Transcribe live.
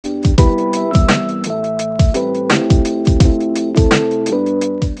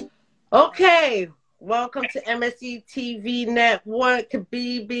Hey, welcome to MSE TV Network,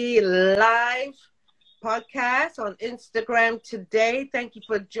 KIBEEBIE Live podcast on Instagram today. Thank you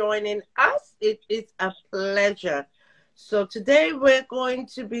for joining us. It is a pleasure. So today we're going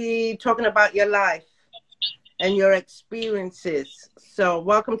to be talking about your life and your experiences. So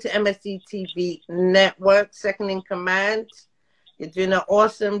welcome to MSE TV Network, second in command. You're doing an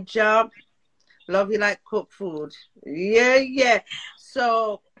awesome job. Love you like cook food. Yeah.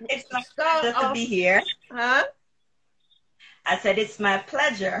 So it's my pleasure to be here. Huh? I said it's my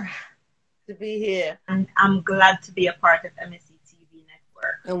pleasure to be here. And I'm glad to be a part of MSE TV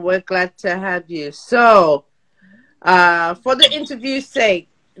Network. And we're glad to have you. So, for the interview's sake,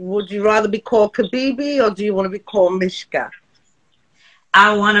 would you rather be called KIBEEBIE or do you want to be called Mishka?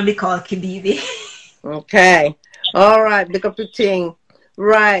 I want to be called KIBEEBIE. Okay. All right. Big up your thing.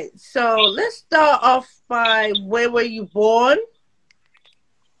 Right. So let's start off by where were you born?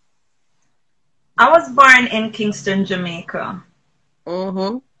 I was born in Kingston, Jamaica.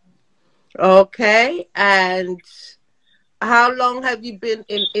 Okay. And how long have you been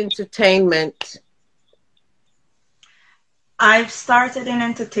in entertainment? I've started in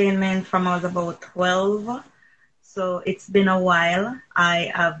entertainment from I was about 12. So it's been a while.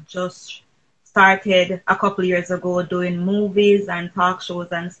 I have just started a couple years ago doing movies and talk shows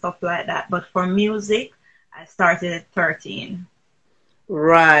and stuff like that. But for music, I started at 13.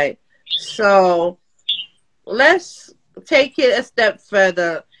 Right. So let's take it a step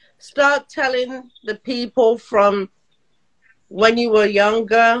further. Start telling the people from when you were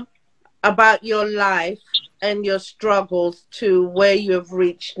younger about your life and your struggles to where you have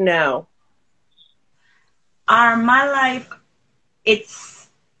reached now. My life,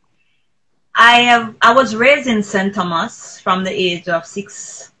 I was raised in St. Thomas from the age of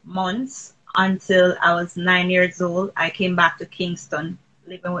 6 months until I was 9 years old. I came back to Kingston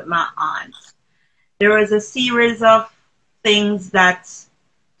living with my aunt. There was a series of things that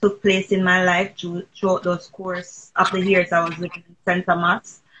took place in my life throughout those course of the years I was living in St.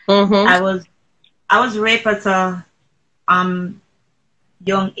 Thomas. I was raped at a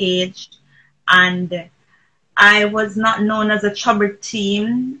young age, and I was not known as a troubled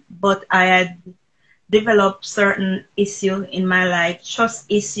teen, but I had developed certain issue in my life, trust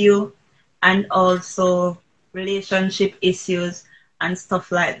issue, and also relationship issues and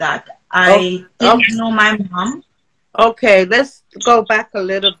stuff like that. I didn't know my mom. Okay, let's go back a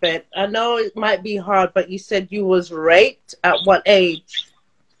little bit. I know it might be hard, but you said you was raped at what age?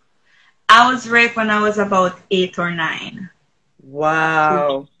 I was raped when I was about 8 or 9.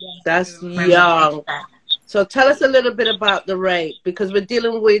 Wow, that's young. So tell us a little bit about the rape, because we're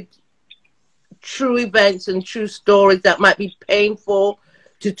dealing with true events and true stories that might be painful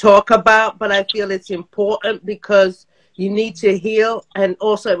to talk about, but I feel it's important because you need to heal, and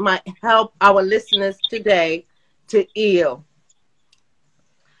also it might help our listeners today to heal.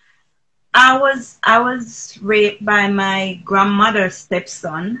 I was raped by my grandmother's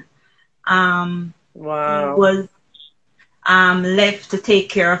stepson. Wow. He was left to take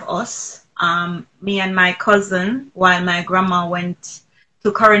care of us. Me and my cousin, while my grandma went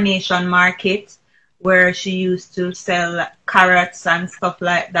to Coronation Market, where she used to sell carrots and stuff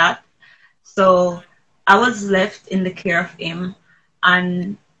like that. So I was left in the care of him.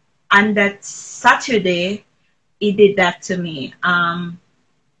 And that Saturday, he did that to me.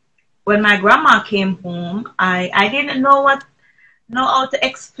 When my grandma came home, I didn't know how to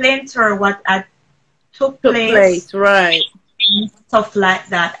explain to her what had took place. Right. Stuff like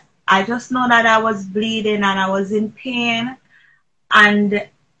that. I just know that I was bleeding and I was in pain, and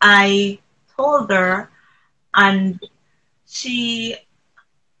I told her, and she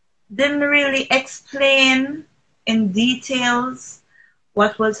didn't really explain in details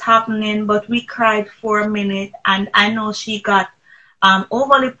what was happening, but we cried for a minute, and I know she got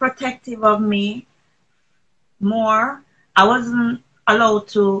overly protective of me more. I wasn't allowed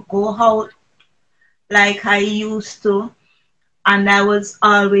to go out like I used to, and I was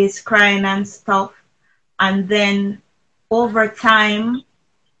always crying and stuff. And then over time,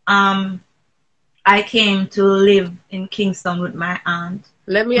 I came to live in Kingston with my aunt.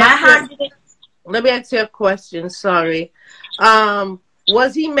 Let me ask you a question. Sorry.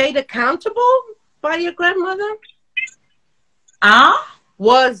 Was he made accountable by your grandmother?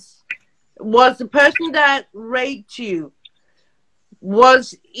 Was the person that raped you,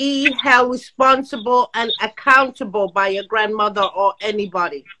 was he held responsible and accountable by your grandmother or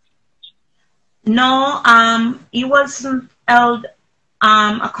anybody? No, he wasn't held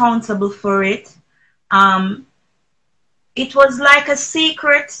accountable for it. It was like a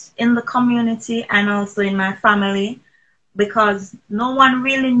secret in the community and also in my family. because no one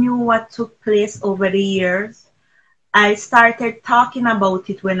really knew what took place over the years. I started talking about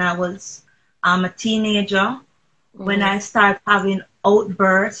it when I was a teenager, when I start having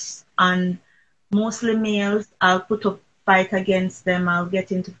outbursts, and mostly males. I'll put up fight against them. I'll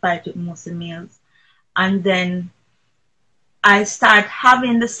get into fight with mostly males. And then I start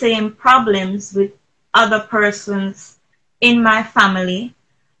having the same problems with other persons in my family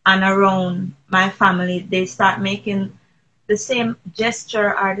and around my family. They start making the same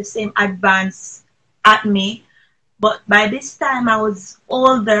gesture or the same advance at me. But by this time I was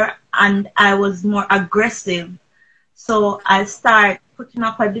older and I was more aggressive. So I start putting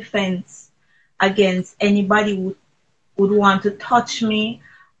up a defense against anybody who would want to touch me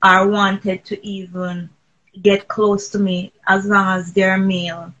or wanted to even get close to me as long as they're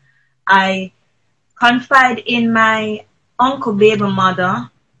male. I confide in my uncle baby mother,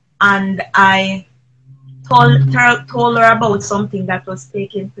 and I told her about something that was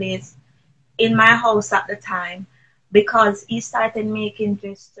taking place in my house at the time, because he started making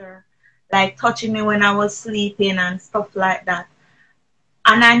gesture like touching me when I was sleeping and stuff like that.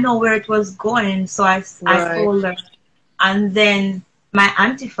 And I know where it was going, so I told her. And then my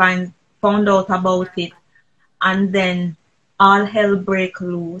auntie found out about it, and then all hell break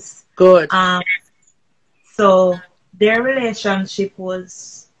loose. Good. So their relationship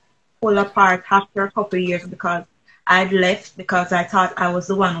was pull apart after a couple of years, because I'd left because I thought I was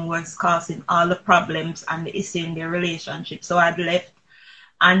the one who was causing all the problems and the issue in their relationship. So I'd left,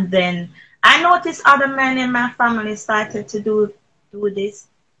 and then I noticed other men in my family started to do this,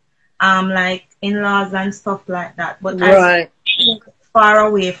 like in-laws and stuff like that. But I stayed far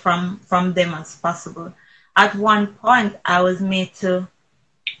away from them as possible. At one point, I was made to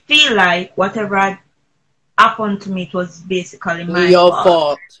feel like whatever had happened to me, it was basically your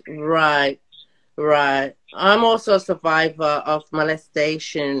fault. Right. I'm also a survivor of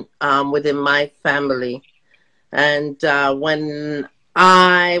molestation within my family. And when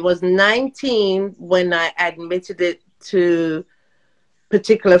I was 19, when I admitted it to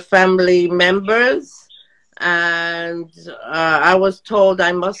particular family members, and I was told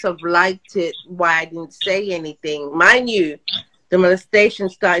I must have liked it why I didn't say anything. Mind you, the molestation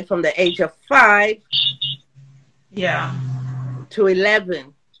started from the age of 5 to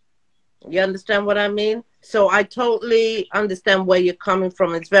 11. You understand what I mean? So I totally understand where you're coming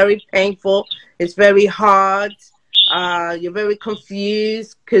from. It's very painful. It's very hard. You're very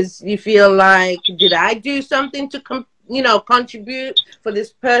confused because you feel like, did I do something to, contribute for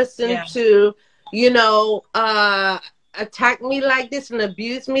this person to, attack me like this and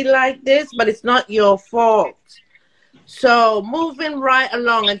abuse me like this? But it's not your fault. So moving right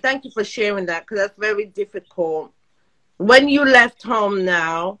along, and thank you for sharing that, because that's very difficult. When you left home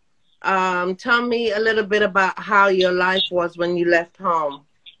now, tell me a little bit about how your life was when you left home.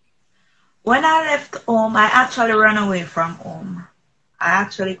 When I left home, I actually ran away from home. I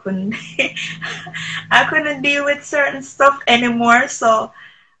actually couldn't I couldn't deal with certain stuff anymore, so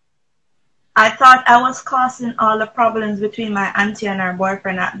I thought I was causing all the problems between my auntie and her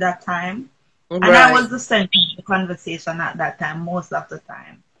boyfriend at that time. And I was the center of the conversation at that time, most of the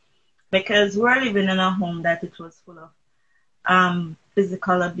time. Because we're living in a home that it was full of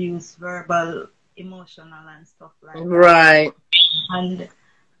physical abuse, verbal, emotional, and stuff like that. Right. And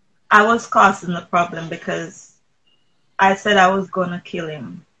I was causing the problem because I said I was going to kill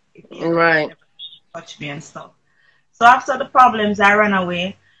him if he ever touched me and stuff. So after the problems, I ran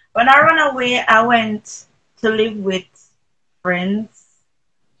away. When I ran away, I went to live with friends.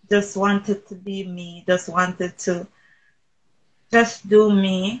 Just wanted to be me. Just wanted to just do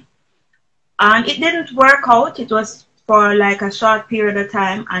me. And it didn't work out. It was for like a short period of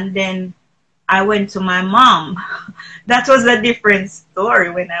time. And then I went to my mom. That was a different story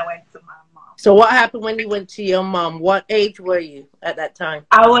when I went to my mom. So what happened when you went to your mom? What age were you at that time?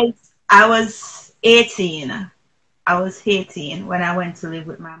 I was 18. I was 18 when I went to live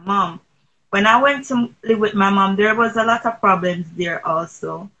with my mom. When I went to live with my mom, there was a lot of problems there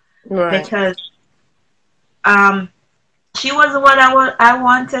also. Right. Because she was what I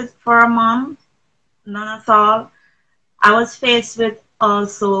wanted for a mom. None at all. I was faced with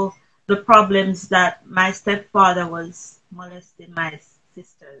also the problems that my stepfather was molesting my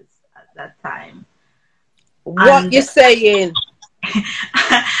sisters at that time. What you saying?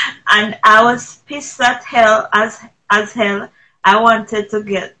 And I was pissed at hell as hell. I wanted to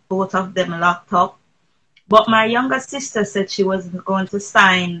get both of them locked up. But my younger sister said she wasn't going to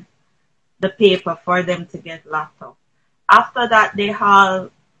sign the paper for them to get locked up. After that, they all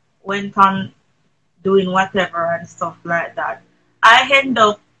went on doing whatever and stuff like that. I ended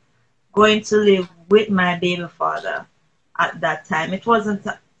up going to live with my baby father at that time. It wasn't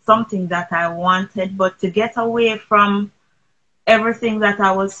something that I wanted, but to get away from everything that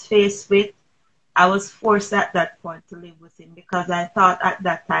I was faced with, I was forced at that point to live with him because I thought at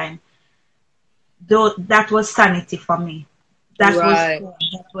that time, though, that was sanity for me. That Right.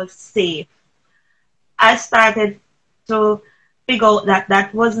 that was safe. I started to figure out that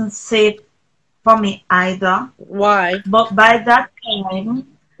that wasn't safe for me either. Why? But by that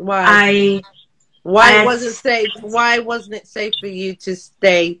time, Why? I Why I it had wasn't safe? Why wasn't it safe for you to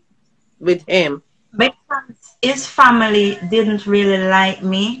stay with him? because his family didn't really like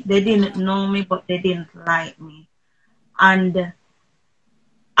me. They didn't know me, but they didn't like me. And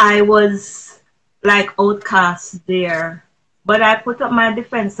I was like outcast there. But I put up my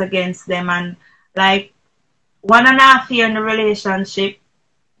defense against them, and like 1.5 year in a relationship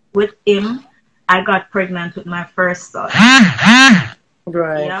with him, I got pregnant with my first son.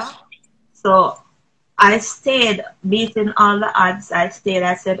 Right. Yeah. So I stayed, beating all the odds. I stayed.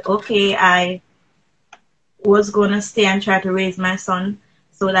 I said, okay, I was going to stay and try to raise my son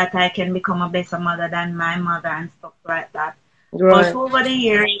so that I can become a better mother than my mother and stuff like that. But Right. over the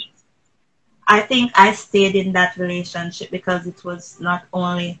years, I think I stayed in that relationship because it was not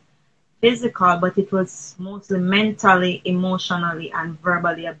only physical, but it was mostly mentally, emotionally, and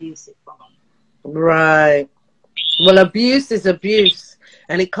verbally abusive for me. Right. Well, abuse is abuse,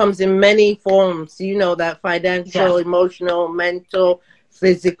 and it comes in many forms. You know that Yeah. financial, emotional, mental,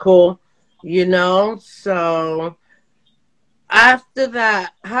 physical. You know. So after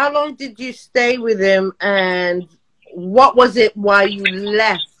that, how long did you stay with him, and what was it why you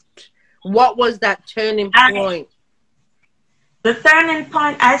left? What was that turning I, point? the turning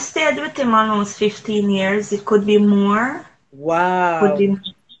point, I stayed with him almost 15 years. It could be more. Could Wow. be.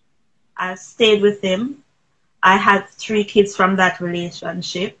 I stayed with him. I had 3 kids from that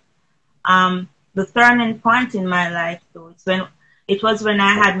relationship. The turning point in my life, though, it was when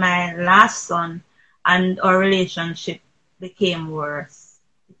I had my last son, and our relationship became worse.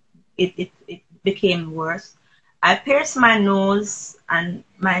 It became worse. I pierced my nose and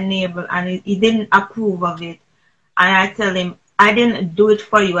my navel, and he didn't approve of it. And I tell him, I didn't do it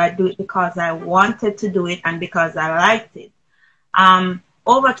for you. I do it because I wanted to do it and because I liked it.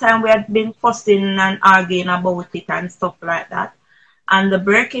 Over time, we had been fussing and arguing about it and stuff like that. And the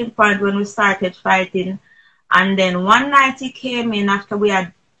breaking point when we started fighting, and then one night he came in after we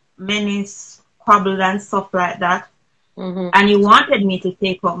had many squabbles and stuff like that, Mm-hmm. and he wanted me to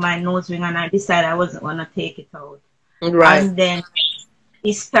take out my nose ring, and I decided I wasn't going to take it out. Right. And then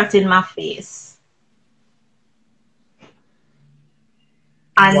he spat in my face.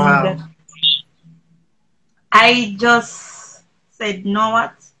 And Wow. I just said, you know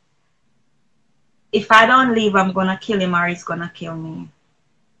what? If I don't leave, I'm going to kill him or he's going to kill me.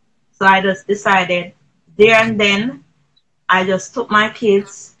 So I just decided there and then, I just took my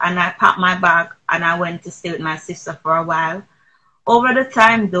kids and I packed my bag and I went to stay with my sister for a while. Over the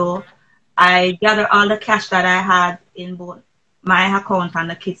time, though, I gathered all the cash that I had in both my account and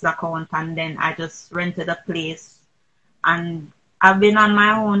the kids' account, and then I just rented a place. And I've been on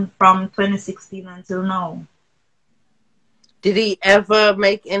my own from 2016 until now. Did he ever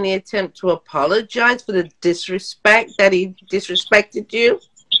make any attempt to apologize for the disrespect that he disrespected you?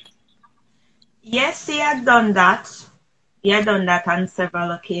 Yes, he had done that. He had done that on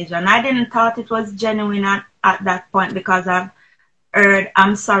several occasions. I didn't thought it was genuine at that point because I've heard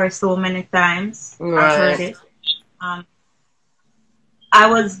 "I'm sorry" so many times. I've heard Right. it. Um, I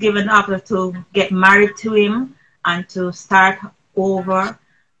was given the offer to get married to him and to start over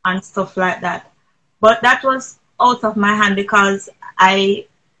and stuff like that. But that was out of my hand because I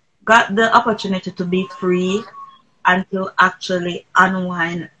got the opportunity to be free and to actually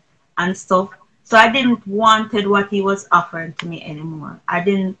unwind and stuff. So I didn't wanted what he was offering to me anymore. I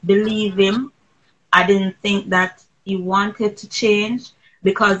didn't believe him. I didn't think that he wanted to change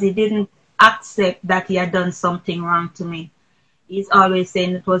because he didn't accept that he had done something wrong to me. He's always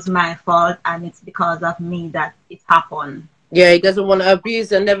saying it was my fault and it's because of me that it happened. Yeah, he doesn't want to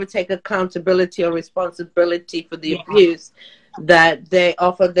abuse and never take accountability or responsibility for the Yeah. abuse that they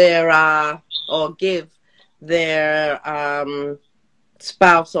offer their or give their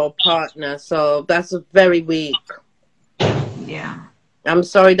spouse or partner. So that's very weak. Yeah. I'm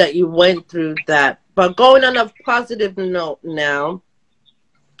sorry that you went through that. But going on a positive note now,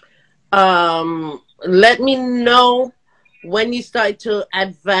 let me know when you start to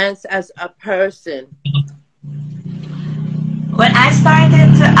advance as a person. When I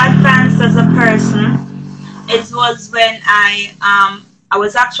started to advance as a person, it was when I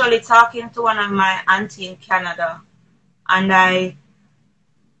was actually talking to one of my auntie in Canada, and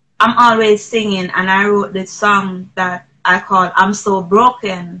I'm always singing, and I wrote this song that I called I'm So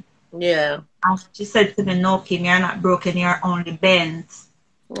Broken. Yeah. And she said to me, no, Kim, you're not broken, you're only bent.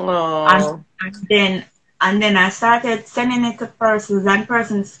 Oh. And then I started sending it to persons, and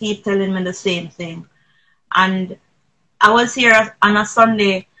persons keep telling me the same thing. And I was here on a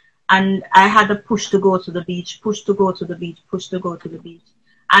Sunday, and I had a push to go to the beach, push to go to the beach, push to go to the beach.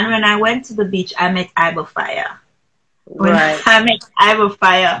 And when I went to the beach, I met Fire. When Right. I met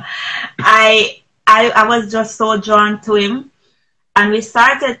Fire, I was just so drawn to him. And we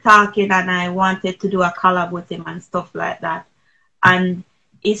started talking, and I wanted to do a collab with him and stuff like that. And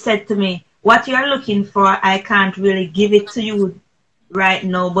he said to me, what you're looking for, I can't really give it to you right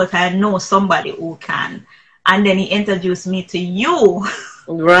now, but I know somebody who can. And then he introduced me to you.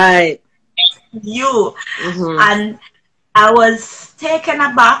 Right. You. Mm-hmm. And I was taken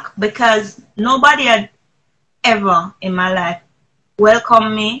aback because nobody had ever in my life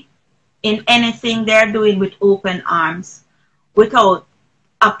welcomed me in anything they're doing with open arms, without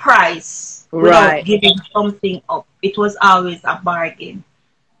a price, without giving something up. It was always a bargain.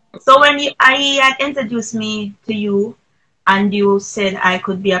 So when I had introduced me to you, and you said I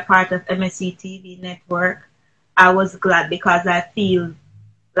could be a part of MSC TV network, I was glad because I feel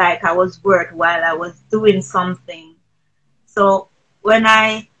like I was worthwhile. I was doing something. So when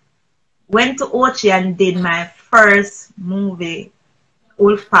I went to Ochi and did my first movie,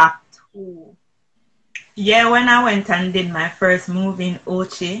 Wolfpack 2, yeah, when I went and did my first movie in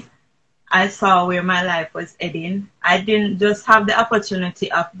Ochi, I saw where my life was heading. I didn't just have the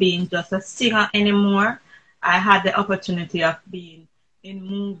opportunity of being just a singer anymore. I had the opportunity of being in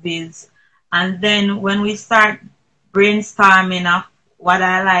movies. And then when we start brainstorming of what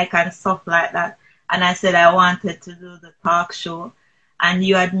I like and stuff like that, and I said I wanted to do the talk show, and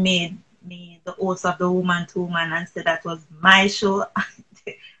you had made me the host of the Woman to Woman and said that was my show,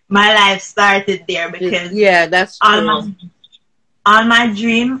 my life started there because yeah, that's true. All my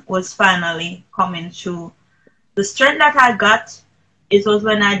dream was finally coming true. The strength that I got, it was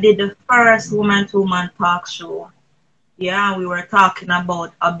when I did the first Woman to Woman talk show. Yeah, we were talking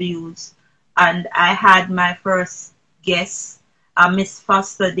about abuse. And I had my first guest, Miss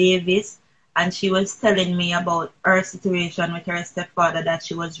Foster Davis, and she was telling me about her situation with her stepfather, that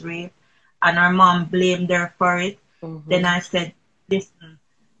she was raped, and her mom blamed her for it. Mm-hmm. Then I said, listen,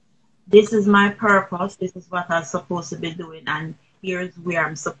 this is my purpose, this is what I'm supposed to be doing, and here's where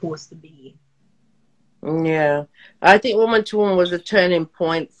I'm supposed to be. Yeah, I think Woman to Woman was a turning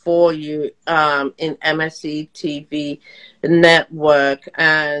point for you in MSC TV network,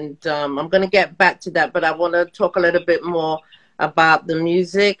 and I'm going to get back to that, but I want to talk a little bit more about the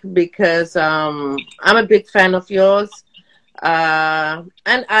music because I'm a big fan of yours, and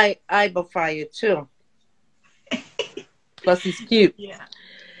I Fire too. Plus he's cute.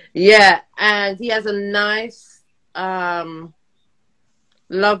 Yeah, and he has a nice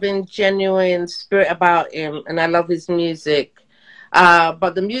loving, genuine spirit about him, and I love his music.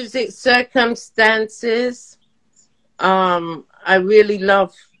 But the music Circumstances, I really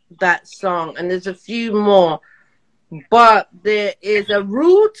love that song, and there's a few more. But there is a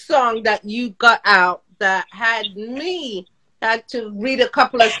rude song that you got out that had to read a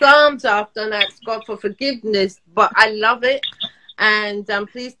couple of psalms after and ask God for forgiveness. But I love it, and I'm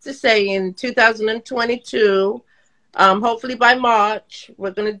pleased to say in 2022. Hopefully by March,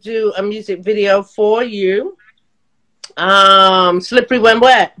 we're going to do a music video for you. Slippery When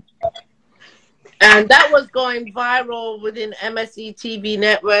Wet. And that was going viral within MSE TV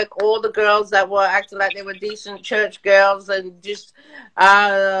network. All the girls that were acting like they were decent church girls and just,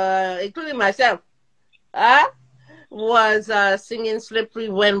 including myself, was singing Slippery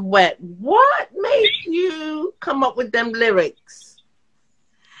When Wet. What made you come up with them lyrics?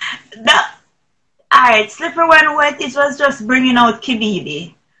 Alright, Slippery When Wet, it was just bringing out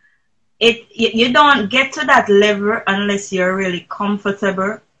KIBEEBIE. You don't get to that level unless you're really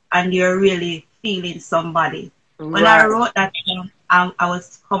comfortable and you're really feeling somebody. Right. When I wrote that song, I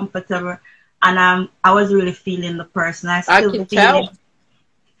was comfortable and I was really feeling the person. I can tell.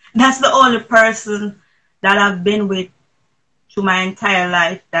 That's the only person that I've been with through my entire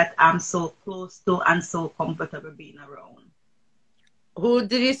life that I'm so close to and so comfortable being around. Who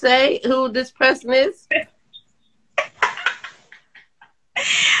did you say who this person is?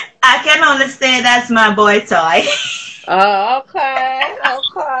 I can only say that's my boy toy. Oh, okay.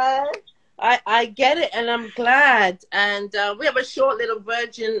 I get it, and I'm glad. And we have a short little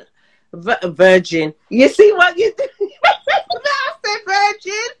virgin. You see what you do? I said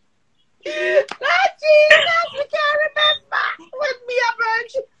virgin. Jesus, we can't remember. With me a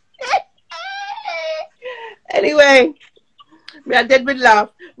virgin. Anyway. I did with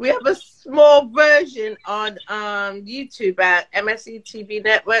love. We have a small version on YouTube at MSE TV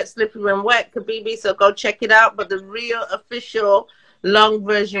Network, Slippy When Wet, KIBEEBIE, so go check it out. But the real official long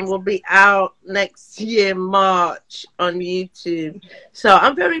version will be out next year, March, on YouTube. So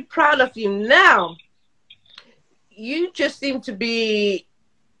I'm very proud of you. Now, you just seem to be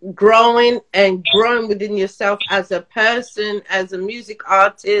growing and growing within yourself as a person, as a music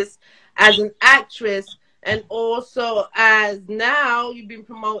artist, as an actress, and also as now you've been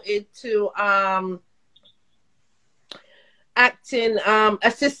promoted to acting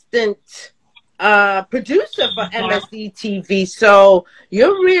assistant producer for MSE TV. So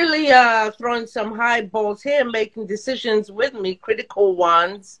you're really throwing some high balls here, making decisions with me, critical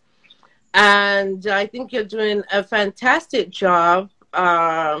ones. And I think you're doing a fantastic job.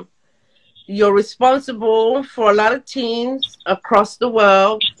 You're responsible for a lot of teams across the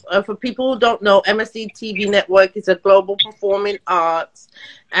world. For people who don't know, MSE TV Network is a global performing arts.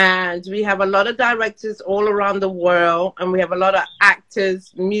 And we have a lot of directors all around the world. And we have a lot of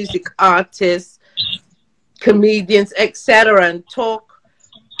actors, music artists, comedians, etc. And talk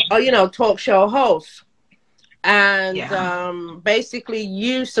show hosts. And basically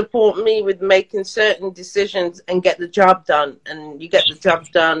you support me with making certain decisions and get the job done, and you get the job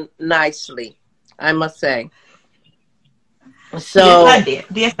done nicely, I must say. So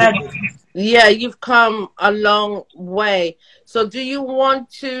yes, I did. Yeah, you've come a long way. So do you want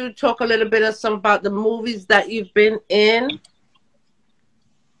to talk a little bit of some about the movies that you've been in?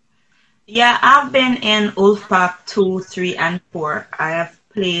 Yeah, I've been in Wolfpack 2, 3, and 4. I have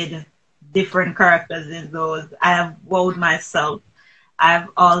played different characters in those. I have wowed myself. I've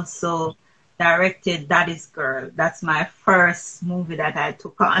also directed Daddy's Girl. That's my first movie that I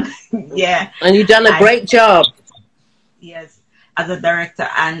took on. Yeah. And you've done a great job. Yes, as a director.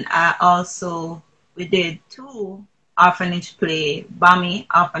 And we did 2 orphanage play, Bami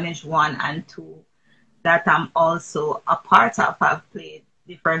Orphanage 1 and 2, that I'm also a part of. I've played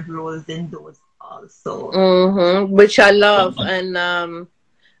different roles in those also. Which I love. And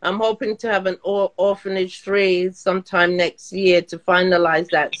I'm hoping to have an Orphanage 3 sometime next year to finalize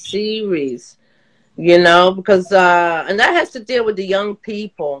that series, because, and that has to deal with the young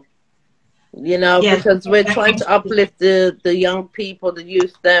people, Yes, because we're trying to uplift the young people, the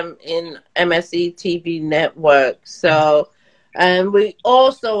youth, them in MSE TV Network. So, and we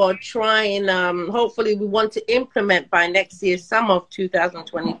also are trying, hopefully we want to implement by next year, summer of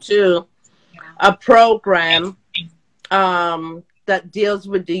 2022, a program, that deals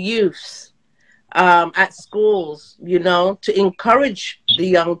with the youths at schools, to encourage the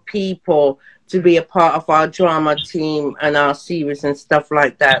young people to be a part of our drama team and our series and stuff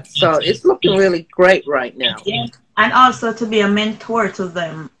like that. So it's looking really great right now. Yeah. And also to be a mentor to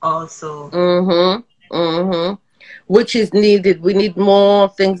them also. Which is needed. We need more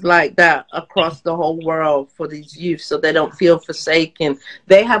things like that across the whole world for these youth so they don't feel forsaken.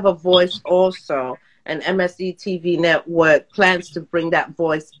 They have a voice also. And MSE TV Network plans to bring that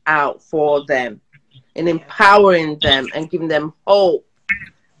voice out for them and empowering them and giving them hope,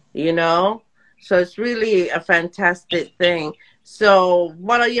 So it's really a fantastic thing. So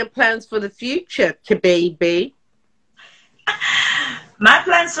what are your plans for the future, KIBEEBIE? My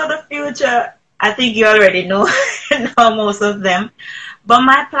plans for the future, I think you already know, know most of them. But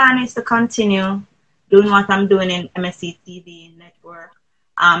my plan is to continue doing what I'm doing in MSE TV Network.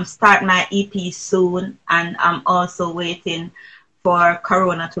 Start my EP soon, and I'm also waiting for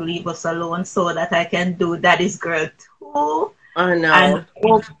Corona to leave us alone so that I can do Daddy's Girl 2. I know. And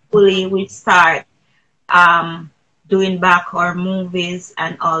hopefully we start doing back our movies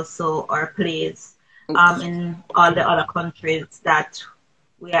and also our plays in all the other countries that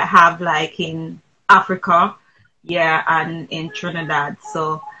we have, like in Africa, and in Trinidad.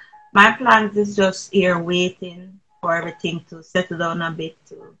 So my plans is just here waiting for everything to settle down a bit.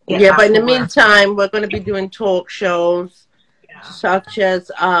 But in the meantime, we're going to be doing talk shows such as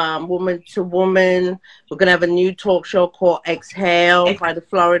Woman to Woman. We're going to have a new talk show called Exhale by the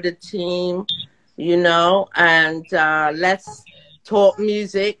Florida team, and Let's Talk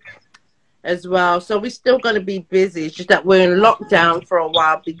Music as well. So we're still going to be busy. It's just that we're in lockdown for a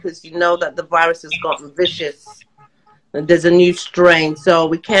while because that the virus has gotten vicious. And there's a new strain, so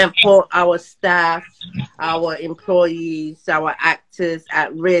we can't put our staff, our employees, our actors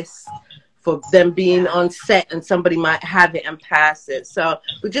at risk for them being on set and somebody might have it and pass it. So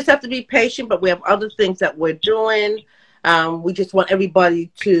we just have to be patient, but we have other things that we're doing. We just want everybody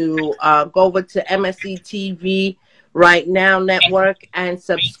to go over to MSE TV right now network and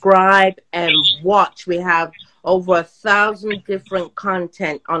subscribe and watch. We have over 1,000 different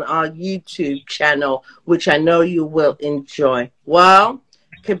content on our YouTube channel, which I know you will enjoy. Well,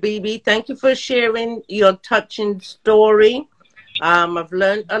 KIBEEBIE, thank you for sharing your touching story. I've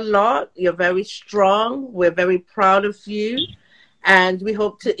learned a lot. You're very strong. We're very proud of you. And we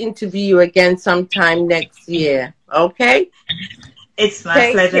hope to interview you again sometime next year. Okay? It's my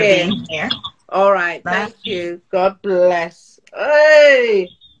Take pleasure care. being here. All right. Bye. Thank you. God bless. Hey,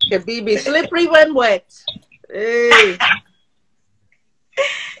 KIBEEBIE, slippery when wet. Hey.